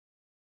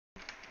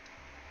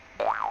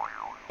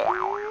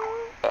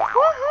Woohoo!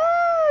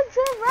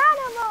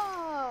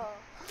 Geronimo!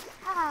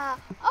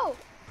 Oh,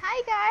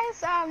 hi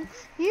guys.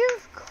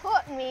 You've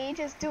caught me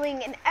just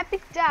doing an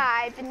epic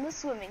dive in the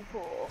swimming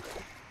pool.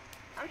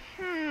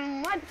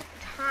 What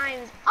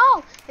times?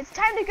 Oh, it's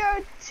time to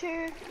go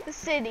to the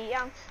city.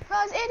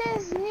 Because it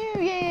is New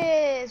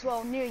Year's.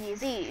 Well, New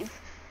Year's Eve.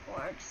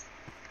 Or just,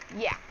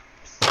 yeah.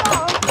 So,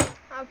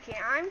 okay,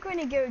 I'm going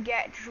to go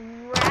get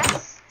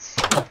dressed.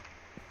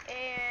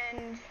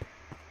 And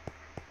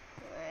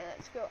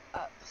let's go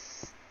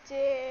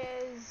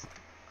upstairs.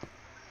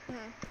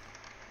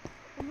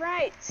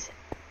 Right.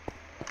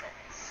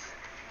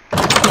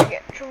 Let's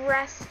get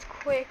dressed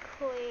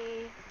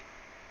quickly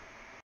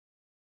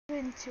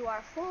into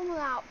our formal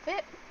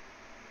outfit.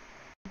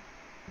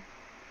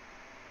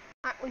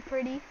 Aren't we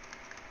pretty?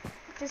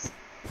 Just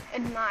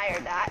admire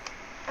that.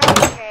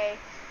 Okay.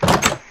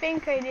 I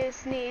think I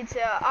just need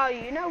to, oh,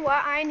 you know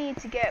what? I need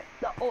to get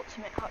the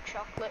ultimate hot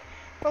chocolate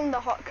from the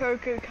hot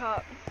cocoa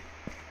cup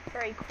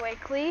very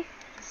quickly.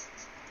 Just,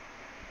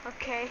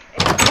 okay.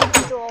 Open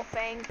the door,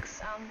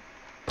 thanks.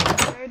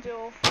 No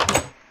door.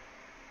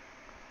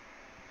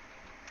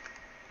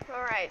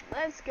 Alright,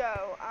 let's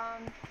go.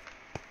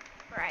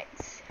 Right.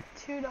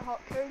 To the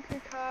hot cocoa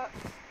cup.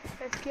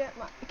 Let's get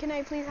my, can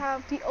I please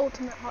have the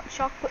ultimate hot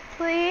chocolate,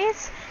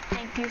 please?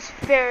 Thank you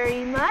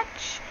very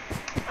much.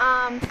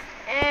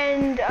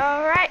 And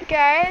alright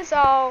guys,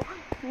 I'll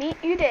meet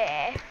you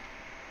there.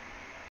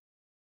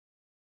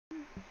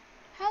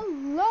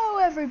 Hello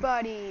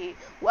everybody!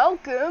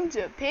 Welcome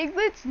to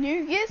Piglet's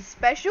New Year's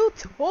special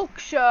talk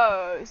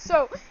show.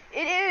 So,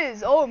 it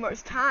is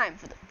almost time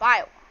for the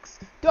fireworks.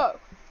 So,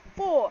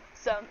 for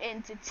some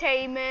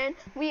entertainment,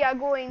 we are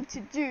going to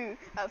do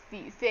a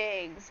few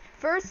things.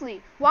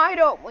 Firstly, why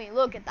don't we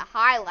look at the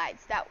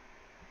highlights that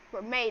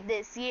were made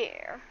this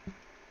year?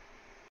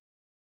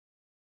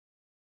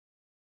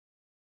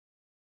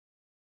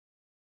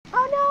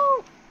 Oh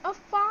no! A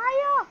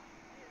fire?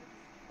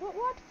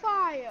 What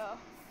fire?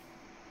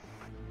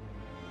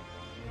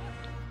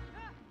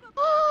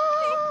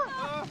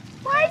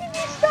 Why did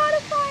you start a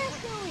fire,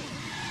 Snowy?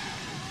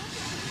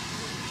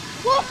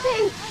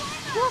 Woofy!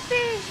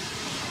 Woofy!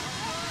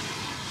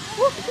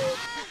 Woofy!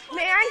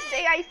 May I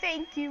say I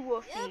thank you,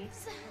 Woofy?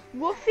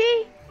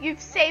 Woofy,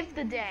 you've saved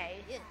the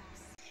day.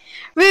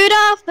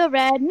 Rudolph the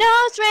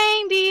red-nosed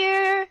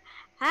reindeer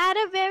had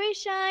a very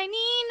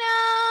shiny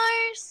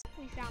nose.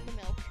 We found the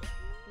milk.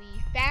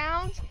 We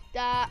found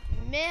the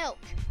milk.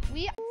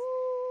 We... Ooh,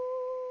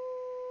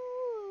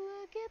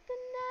 look at the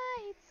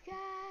night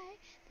sky,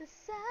 the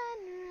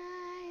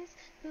sunrise,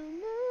 the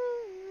moonlight.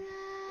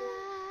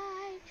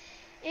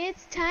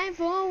 It's time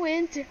for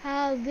winter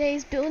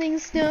holidays, building a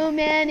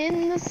snowman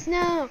in the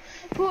snow.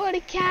 Put a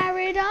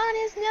carrot on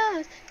his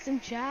nose, some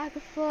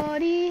chocolate for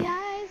the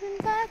eyes and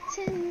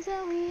buttons,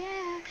 oh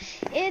yeah.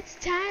 It's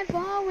time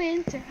for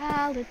winter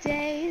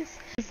holidays.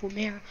 Beautiful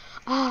mirror.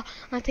 Oh,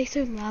 aren't they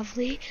so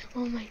lovely?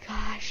 Oh my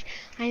gosh,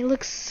 I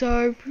look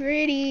so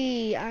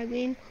pretty. I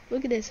mean,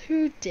 look at this.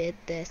 Who did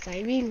this?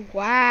 I mean,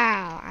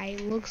 wow, I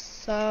look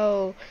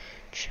so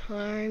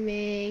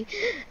charming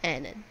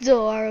and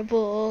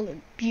adorable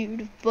and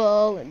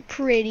beautiful and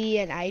pretty,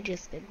 and I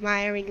just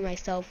admiring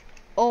myself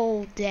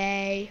all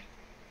day.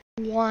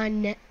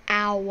 1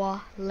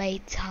 hour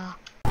later.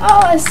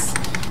 Oh, it's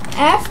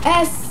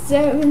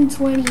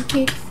FS720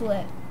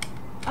 kickflip.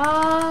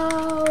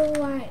 Oh,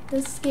 right,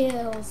 the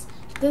skills.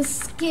 The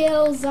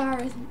skills are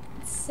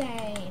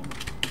insane.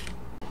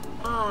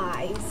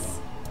 Eyes.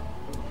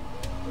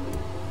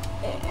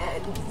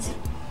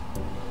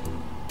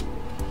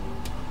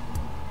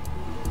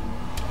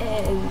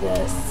 And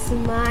the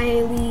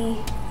smiley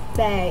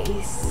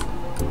face.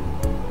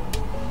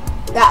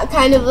 That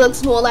kind of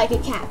looks more like a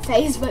cat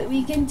face, but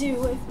we can do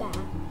with that.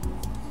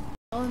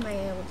 How am I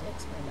able to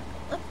explain that?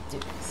 Let's do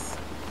this.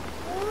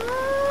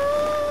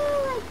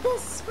 Like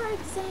this, for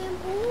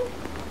example.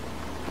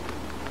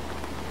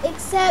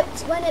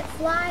 Except when it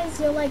flies,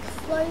 you're like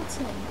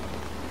floating.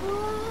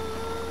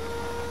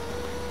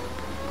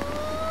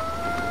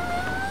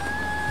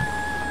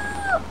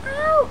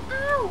 Ow,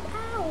 ow,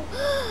 ow.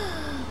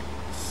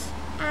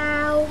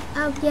 Ow.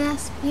 Oh,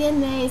 yes, be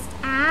amazed.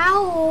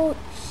 Ouch.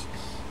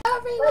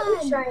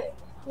 Everyone,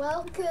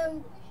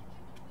 welcome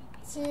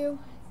to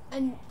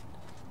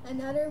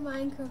another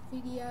Minecraft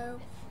video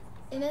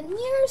in a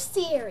new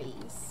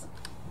series.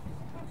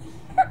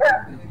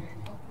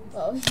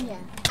 Oh, yeah.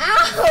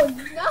 Ow,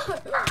 no.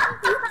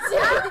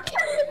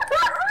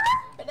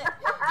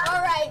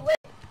 Alright, wait.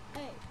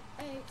 Hey,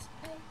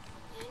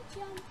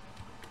 jump.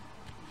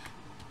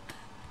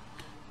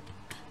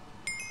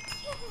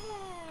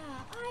 Yeah,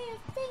 I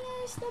have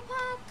finished the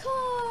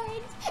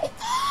popcorn.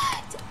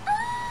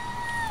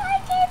 I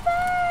gave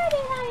bird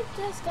and I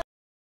just got...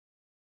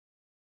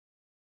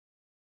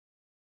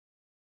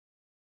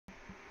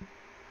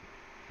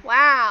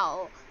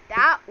 Wow,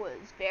 that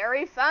was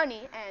very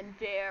funny and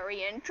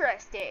very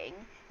interesting.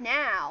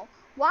 Now,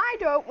 why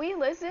don't we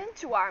listen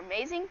to our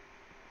amazing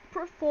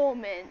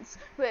performance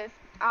with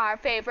our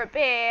favorite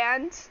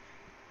band?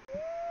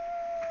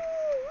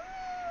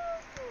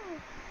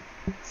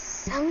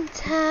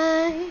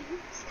 Sometimes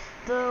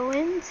the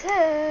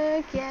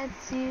winter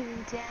gets you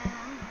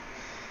down.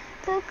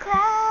 The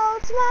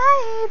clouds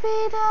might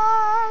be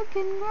dark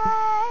and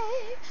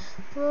gray,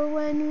 but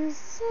when you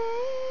see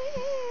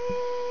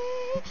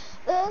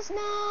the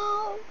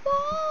snow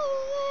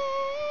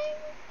falling,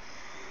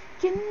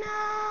 you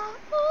know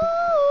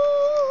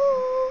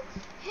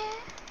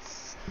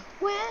it's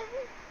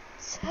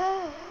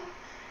winter.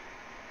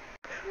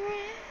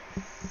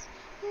 Christmas,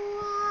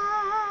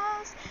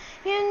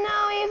 you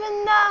know,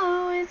 even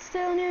though it's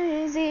still New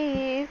Year's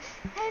Eve,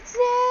 it's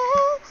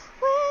still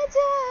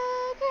winter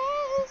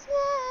Christmas.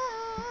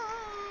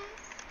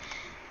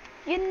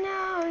 You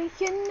know,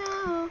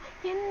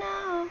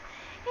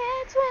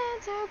 it's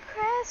winter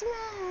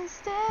Christmas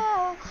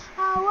still. Oh,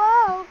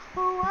 whoa,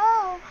 oh,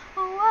 whoa,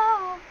 oh,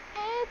 whoa,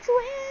 it's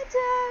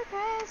winter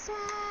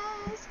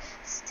Christmas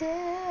still.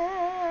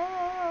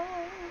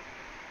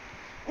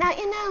 Now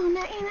you know,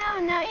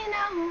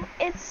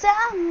 it's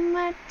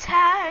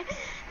summertime.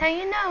 Now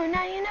you know.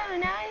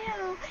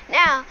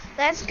 Now,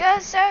 let's go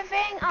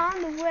surfing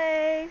on the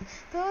waves.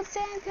 Those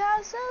sand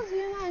castles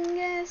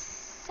humongous.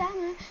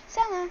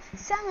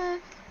 Summer.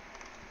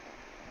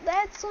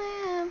 Let's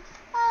swim.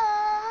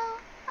 Oh.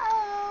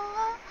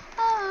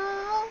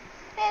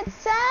 It's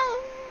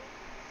summer.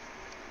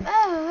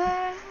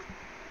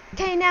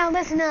 Okay, now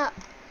listen up.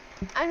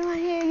 I don't want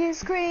to hear you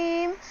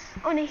scream.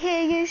 I want to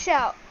hear you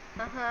shout.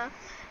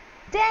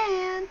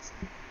 Dance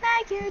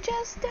like you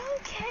just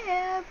don't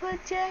care.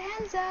 Put your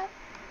hands up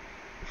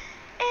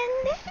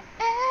in the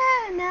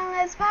air. Now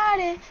let's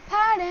party.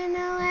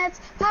 Now let's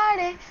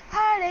party.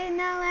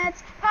 Now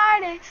let's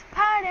party.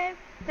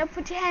 Now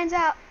put your hands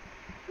up.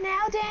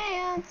 Now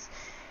dance.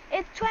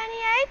 It's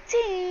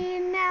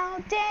 2018. Now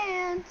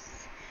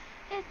dance.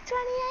 It's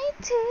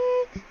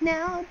 2018.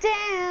 Now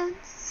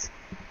dance.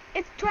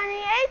 It's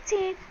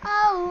 2018.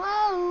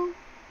 Oh.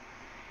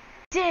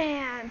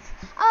 Dance.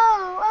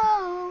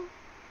 Oh.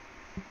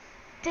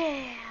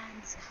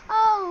 Dance.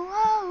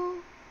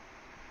 Oh.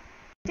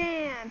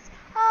 Dance.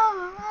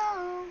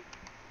 Oh.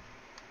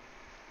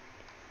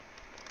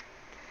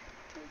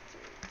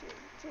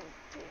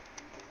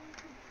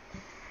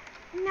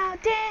 Now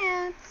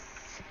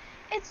dance.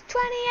 It's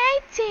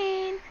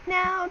 2018.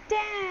 Now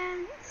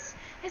dance.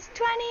 It's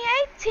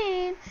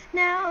 2018.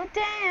 Now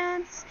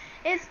dance.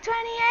 It's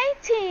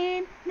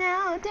 2018.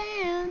 Now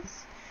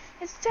dance.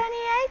 It's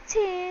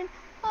 2018.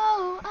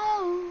 Oh.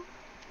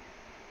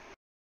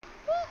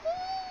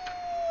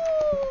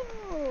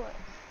 Woohoo!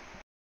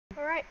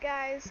 Alright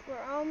guys,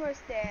 we're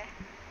almost there.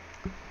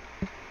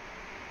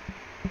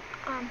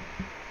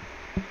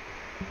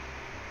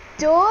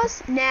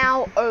 Doors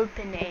now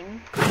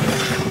opening.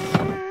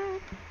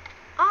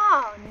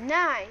 Oh,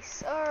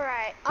 nice.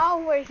 Alright. Oh,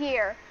 we're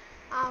here.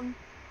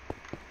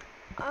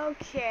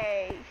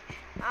 Okay.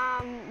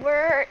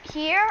 We're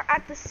here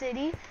at the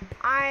city.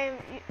 I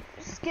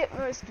skipped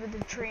most of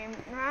the train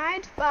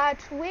ride, but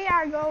we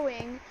are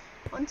going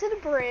onto the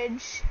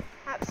bridge.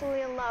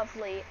 Absolutely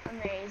lovely,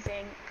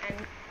 amazing,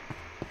 and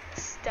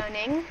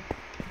stunning.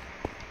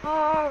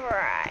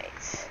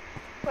 Alright.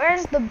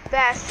 Where's the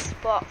best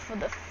spot for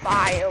the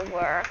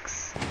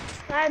fireworks?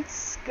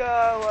 Let's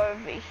go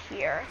over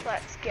here.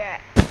 Let's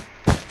get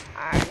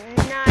our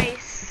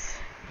nice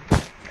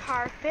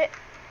carpet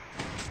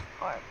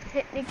or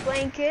picnic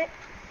blanket,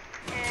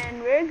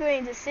 and we're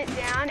going to sit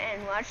down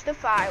and watch the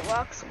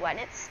fireworks when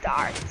it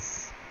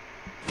starts.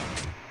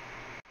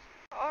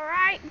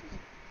 Alright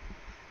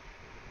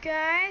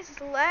guys,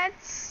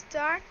 let's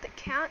start the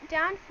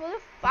countdown for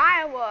the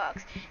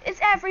fireworks. Is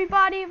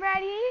everybody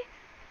ready?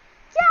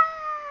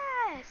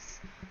 Yes!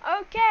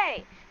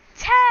 Okay,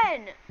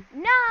 10,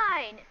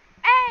 9,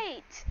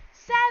 8,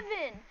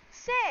 7,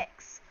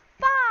 6,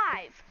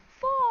 5,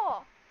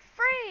 4,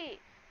 3,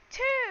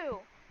 2,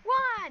 1.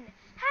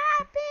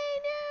 Happy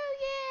New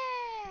Year!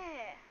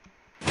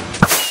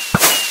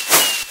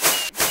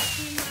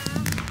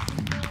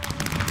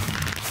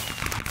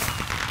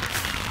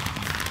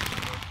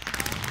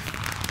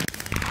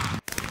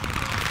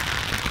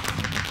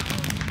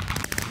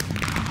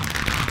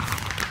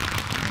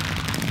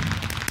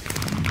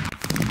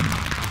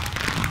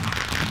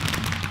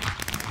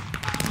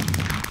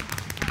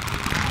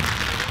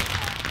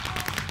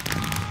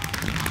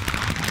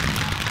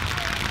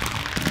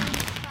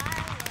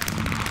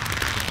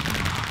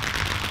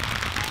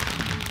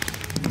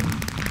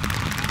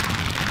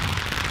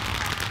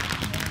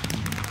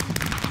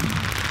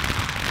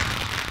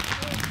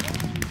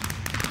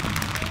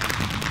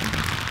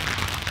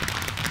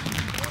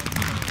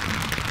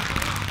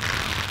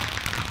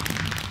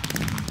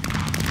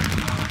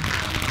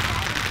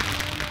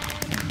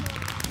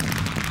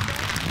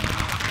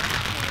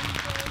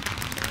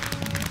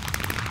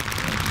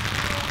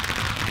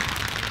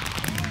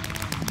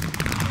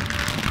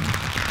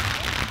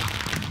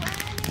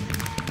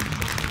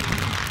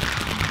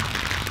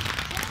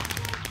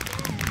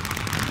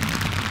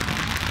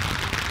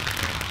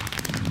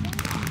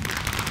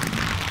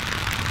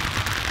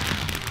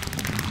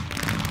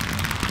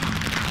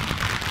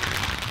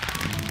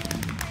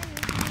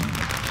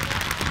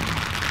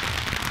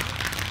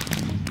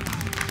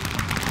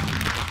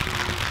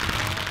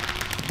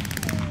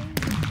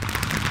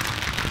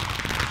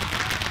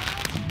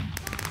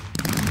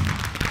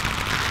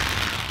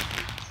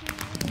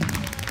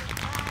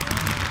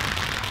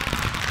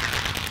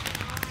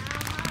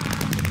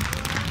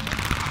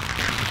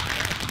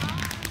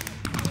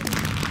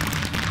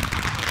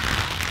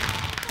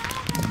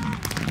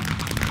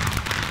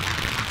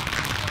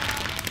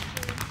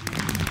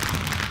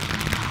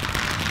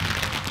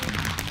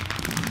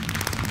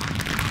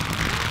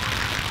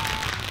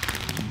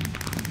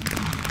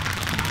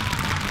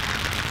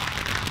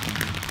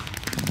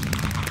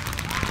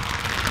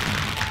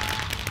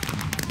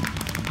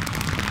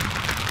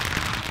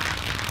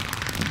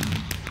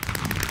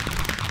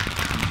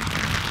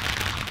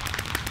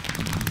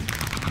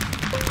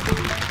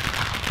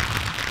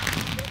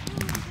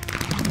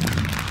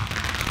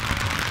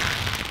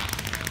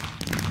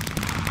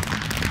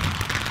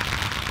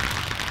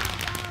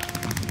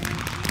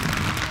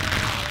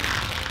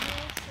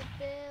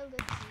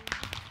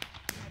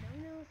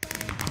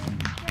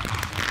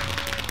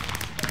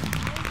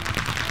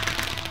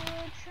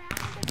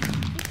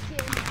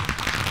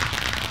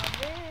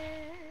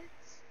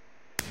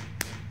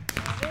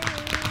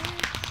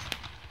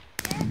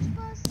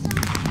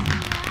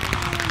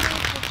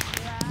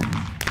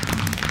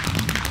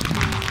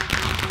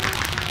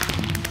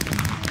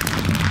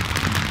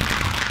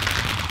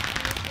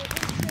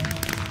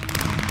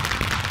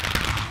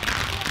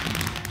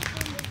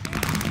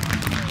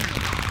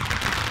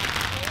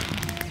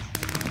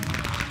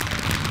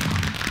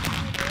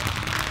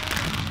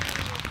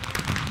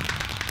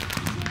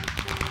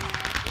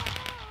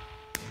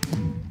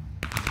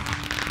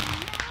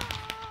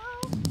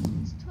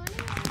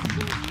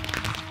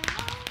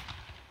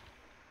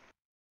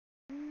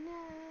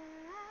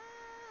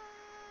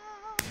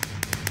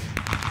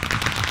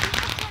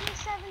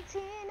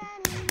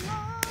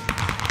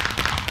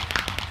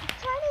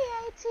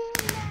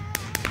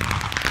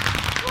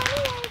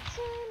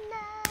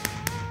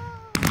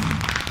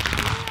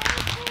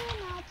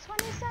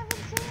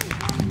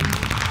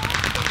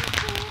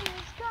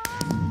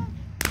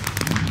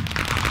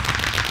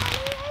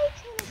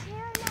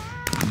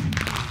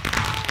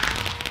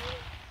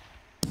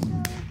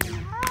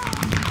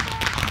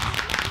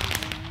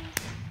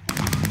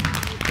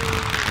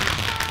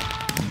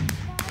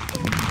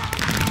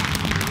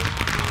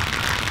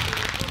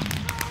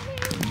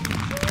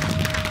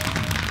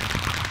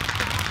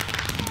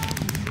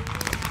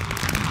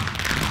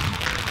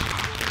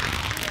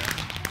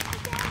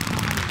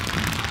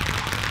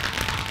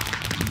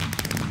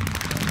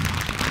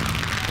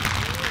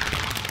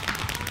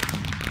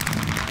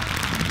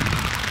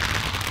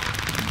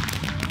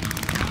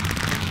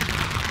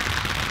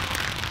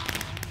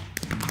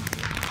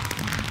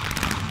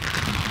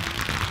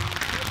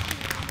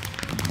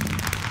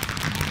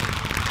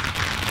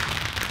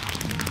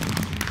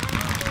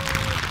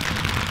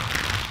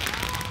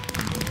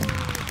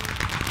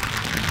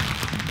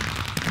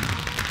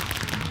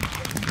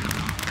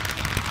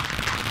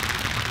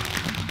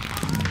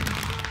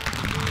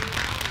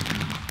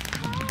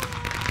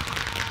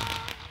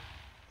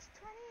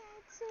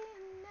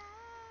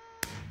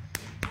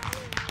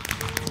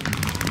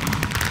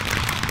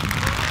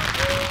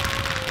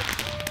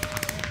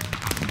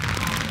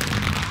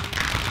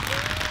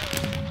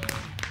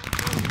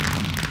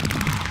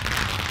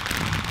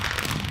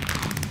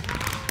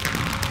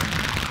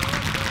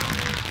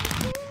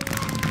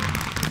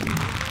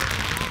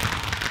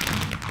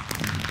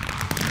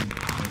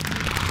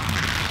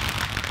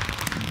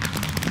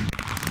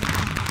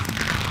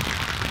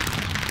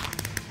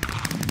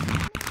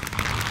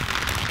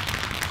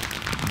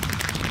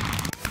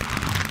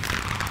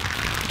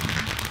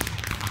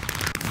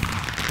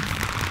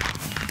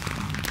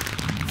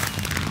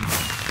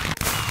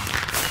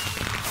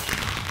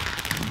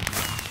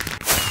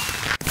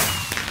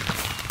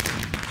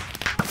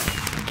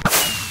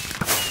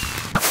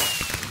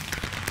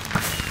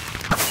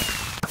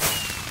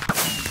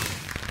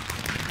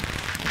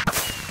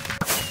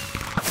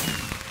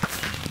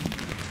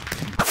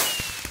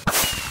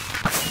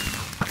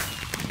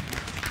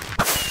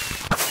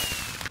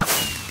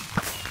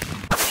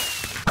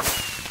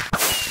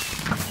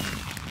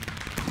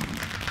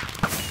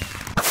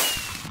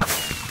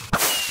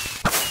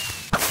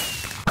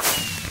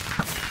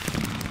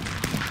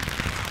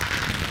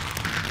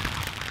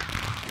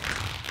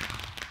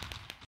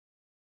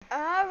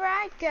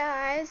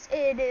 guys,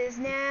 it is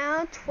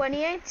now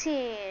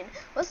 2018.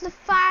 Was the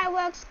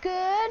fireworks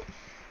good?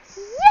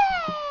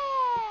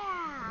 Yeah!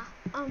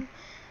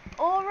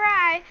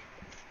 Alright.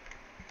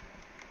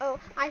 Oh,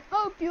 I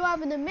hope you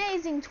have an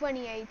amazing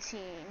 2018.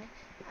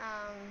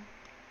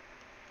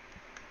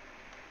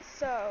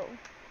 So,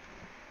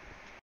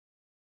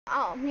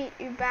 I'll meet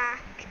you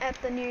back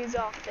at the news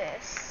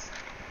office.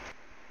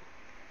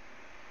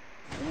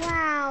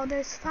 Wow,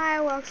 those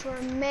fireworks were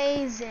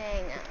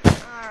amazing.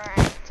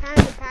 Alright, time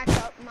to pack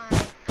up my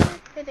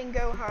outfit and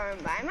go home.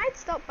 But I might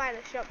stop by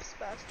the shops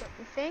first, don't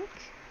you think?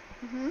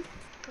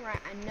 Right,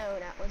 I know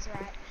that was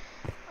right.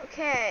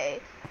 Okay.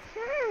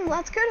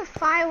 Let's go to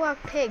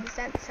Firework Pigs.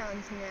 That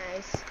sounds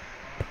nice.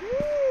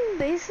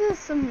 These are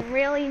some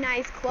really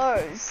nice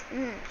clothes.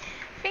 I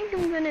think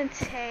I'm gonna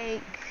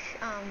take,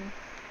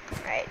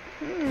 right.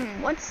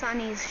 What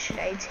sunnies should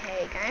I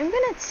take? I'm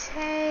gonna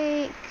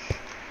take,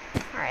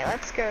 alright,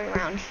 let's go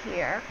around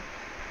here.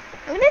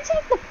 I'm gonna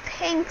take the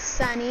pink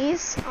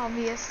sunnies,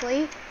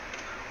 obviously.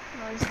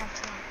 I'll just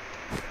have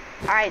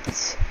to,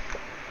 alright.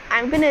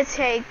 I'm gonna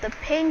take the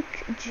pink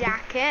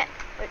jacket,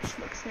 which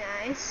looks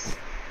nice.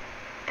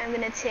 I'm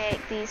gonna take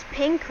these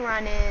pink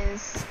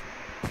runners,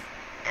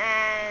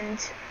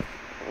 and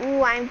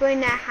I'm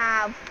going to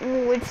have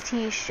which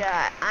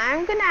t-shirt?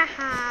 I'm gonna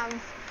have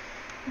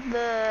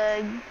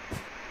the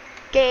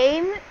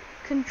game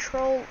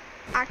control.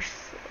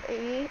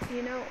 Actually,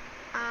 you know,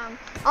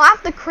 I'll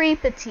have the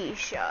creeper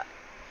t-shirt.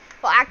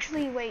 Well,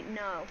 actually, wait,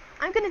 no.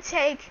 I'm gonna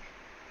take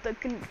the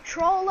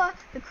controller,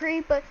 the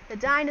creeper, the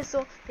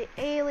dinosaur, the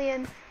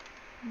alien,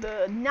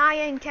 the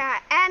Nyan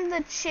cat, and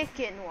the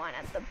chicken one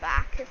at the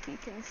back, if you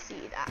can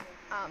see that.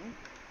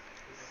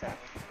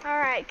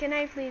 Alright, can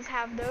I please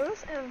have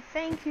those?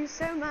 Thank you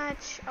so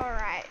much.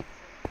 Alright.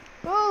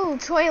 Oh,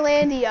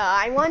 Toylandia.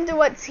 I wonder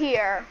what's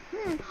here.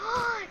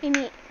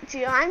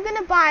 I'm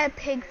gonna buy a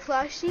pig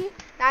plushie.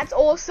 That's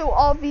also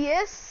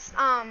obvious.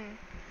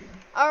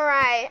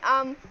 Alright,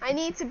 I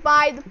need to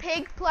buy the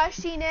pig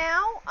plushie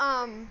now.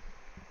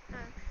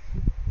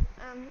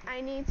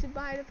 I need to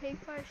buy the pig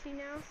plushie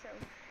now, so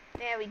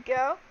there we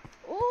go.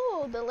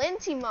 Ooh, the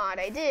Linty mod.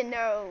 I didn't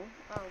know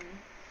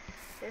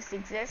this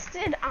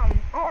existed.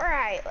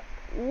 Alright.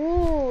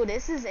 Ooh,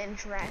 this is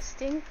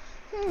interesting.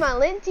 My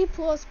Linty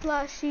Plus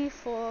plushie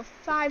for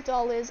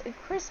 $5, a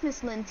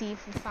Christmas Linty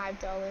for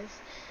 $5,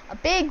 a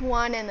big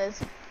one, and a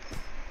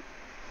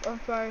both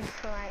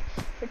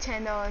for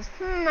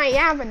 $10. I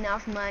have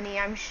enough money,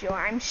 I'm sure.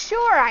 I'm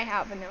sure I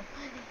have enough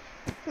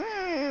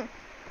money.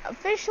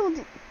 Official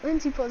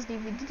Linty Plus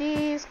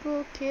DVD,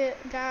 school kit,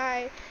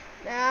 guy.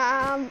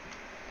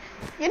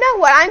 You know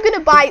what? I'm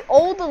gonna buy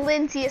all the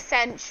Linty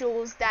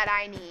essentials that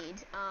I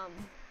need.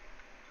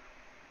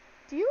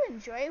 Do you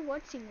enjoy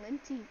watching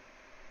Linty's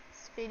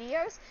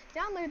videos?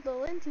 Download the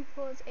Linty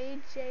Plus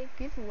AJ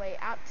giveaway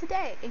app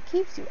today. It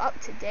keeps you up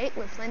to date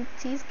with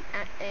Linty's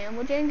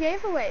Animal Jam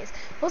giveaways.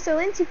 Also,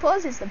 Linty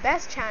Plus is the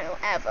best channel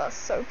ever,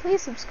 so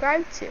please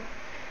subscribe to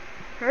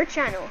her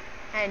channel,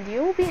 and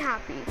you will be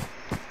happy.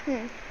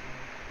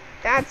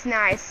 That's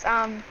nice.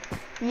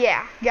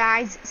 Yeah,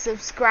 guys,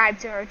 subscribe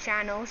to her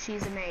channel.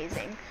 She's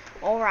amazing.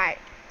 Alright.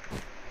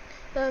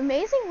 The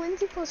amazing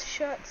Linty Plus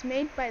shirts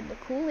made by the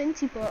cool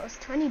Linty Plus,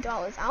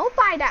 $20. I'll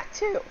buy that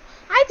too.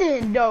 I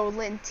didn't know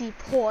Linty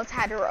Plus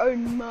had her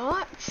own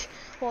merch.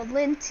 Or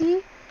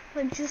Linty.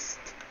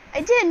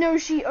 I didn't know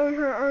she owned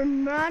her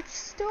own merch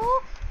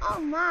store. Oh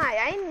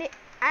my.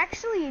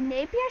 Actually,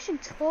 maybe I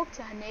should talk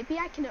to her. Maybe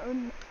I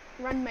can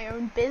run my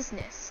own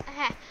business.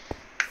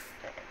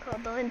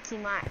 Called the Linty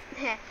Mart.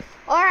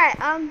 Alright,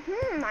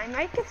 I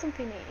might get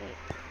something to eat.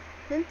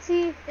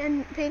 Linty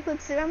and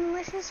Piglet's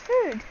delicious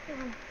food.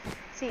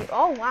 See,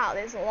 oh wow,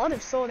 there's a lot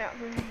of sold out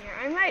food in here.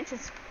 I might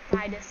just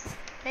buy this.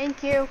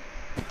 Thank you.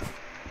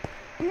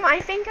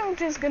 I think I'm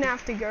just gonna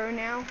have to go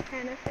now,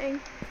 kind of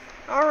thing.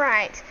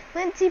 Alright,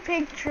 Linty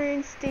Pig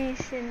train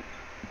station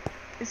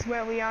is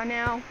where we are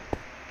now.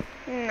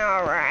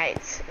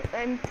 Alright,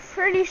 I'm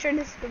pretty sure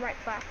this is the right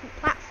platform.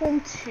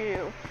 Platform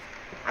 2.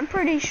 I'm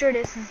pretty sure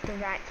this is the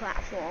right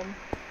platform.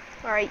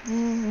 Alright,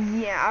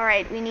 yeah,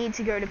 alright, we need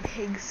to go to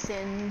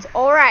Pigsons.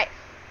 Alright.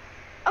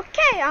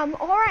 Okay,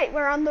 alright,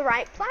 we're on the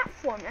right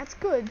platform. That's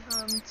good.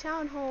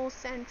 Town Hall,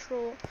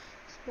 Central,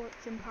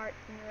 Sports and Park.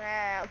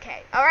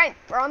 Okay, alright,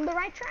 we're on the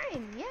right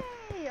train.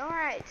 Yay,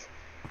 alright.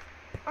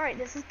 Alright,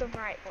 this is the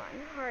right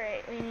one.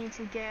 Alright, we need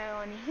to go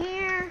on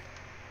here.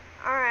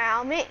 Alright,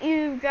 I'll meet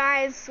you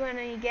guys when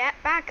we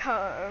get back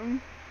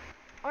home.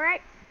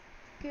 Alright.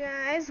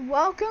 Guys,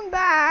 welcome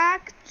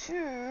back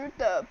to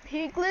the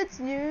Piglet's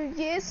New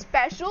Year's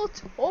special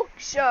talk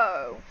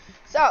show.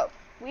 So,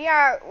 we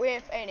are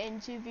with an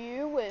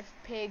interview with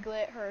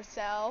Piglet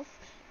herself.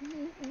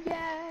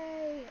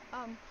 Yay!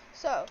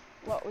 So,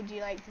 what would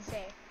you like to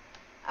say?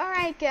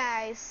 Alright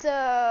guys,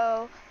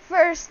 so,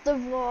 first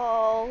of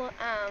all,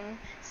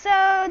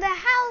 so the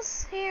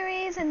house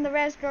series and the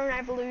Restaurant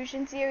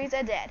Revolution series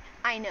are dead,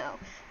 I know.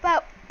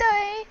 But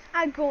they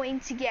are going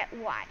to get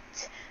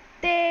wiped.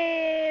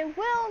 There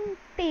will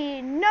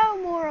be no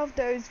more of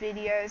those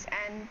videos,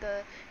 and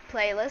the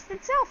playlist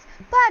itself,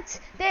 but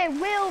there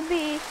will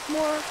be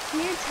more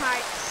new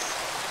types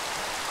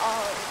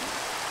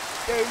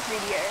of those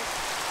videos,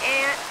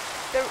 and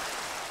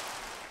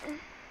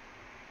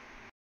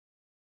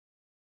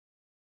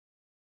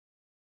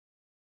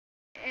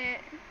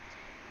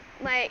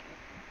like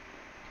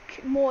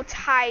more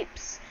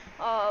types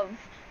of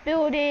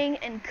building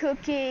and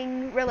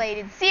cooking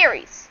related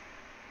series.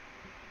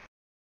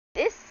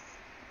 This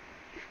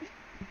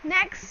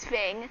next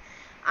thing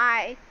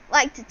I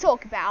like to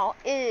talk about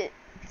is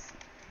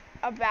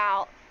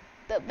about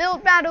the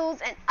build battles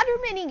and other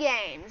mini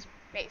games,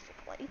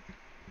 basically.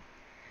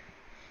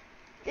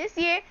 This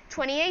year,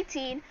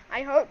 2018,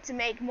 I hope to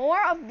make more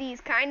of these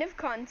kind of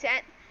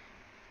content,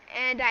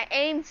 and I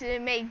aim to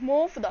make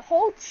more for the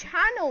whole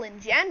channel in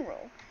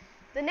general.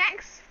 The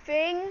next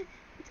thing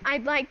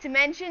I'd like to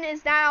mention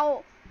is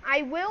that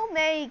I will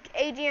make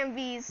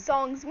AGMV's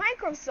songs,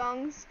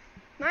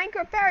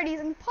 Minecraft parodies,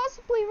 and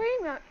possibly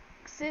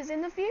remixes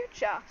in the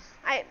future.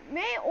 I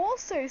may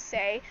also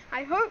say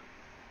I hope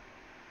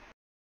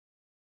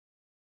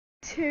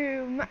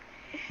to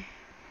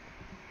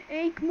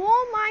make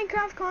more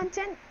Minecraft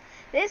content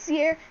this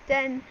year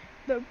than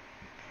the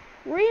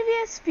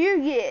previous few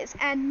years,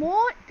 and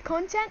more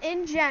content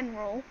in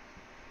general.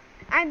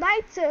 I'd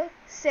like to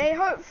say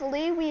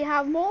hopefully we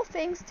have more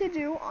things to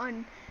do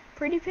on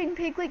Pretty Pink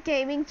Piglet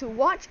Gaming to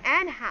watch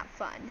and have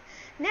fun.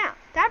 Now,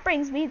 that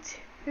brings me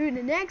to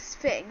the next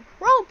thing,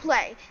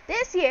 roleplay.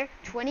 This year,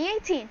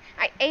 2018,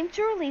 I aim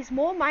to release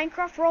more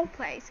Minecraft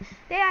roleplays.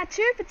 There are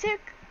two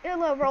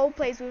particular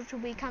roleplays which will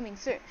be coming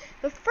soon.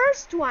 The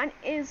first one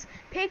is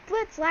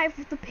Piglet's Life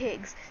with the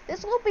Pigs.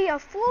 This will be a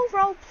full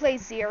roleplay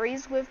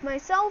series with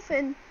myself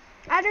and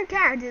other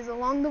characters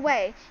along the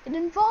way. It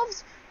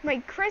involves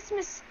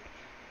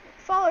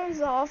follows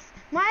off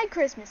my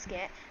Christmas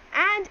skit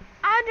and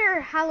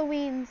other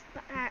Halloween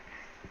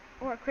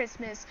or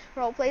Christmas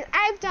roleplays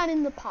I've done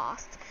in the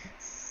past.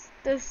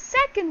 The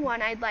second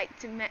one I'd like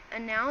to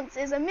announce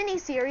is a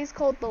mini-series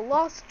called The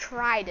Lost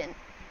Trident.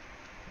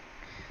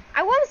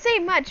 I won't say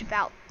much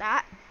about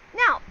that.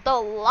 Now, the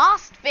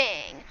last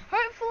thing.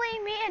 Hopefully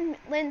me and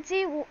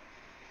Lindsay will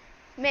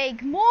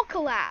make more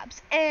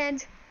collabs,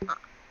 and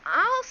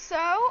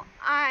also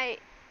I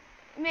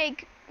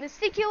make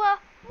Mysticula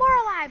more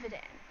alive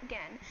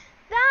again.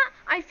 That,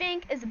 I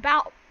think, is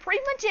about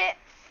pretty much it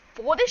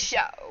for the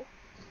show.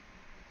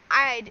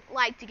 I'd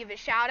like to give a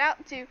shout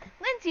out to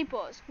Lindsay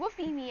Paws,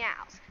 Woofy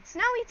Meows,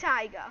 Snowy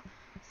Tiger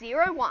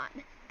 01,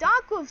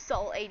 Dark Wolf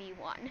Soul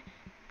 81,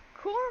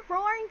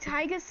 Roaring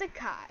Tiger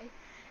Sakai,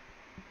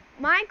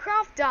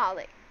 Minecraft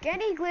Dalek,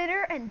 Getty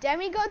Glitter, and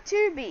Demigod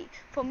 2B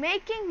for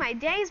making my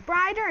days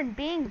brighter and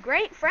being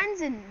great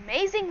friends and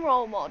amazing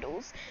role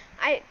models.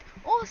 I'd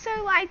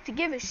also like to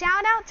give a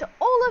shout out to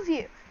all of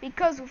you,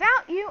 because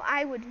without you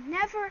I would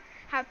never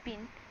have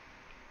been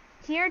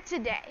here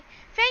today.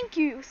 Thank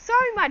you so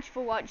much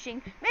for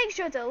watching. Make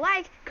sure to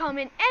like,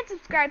 comment, and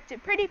subscribe to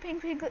Pretty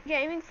Pink Piglet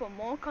Gaming for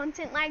more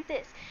content like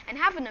this. And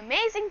have an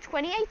amazing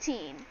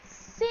 2018.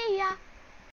 See ya!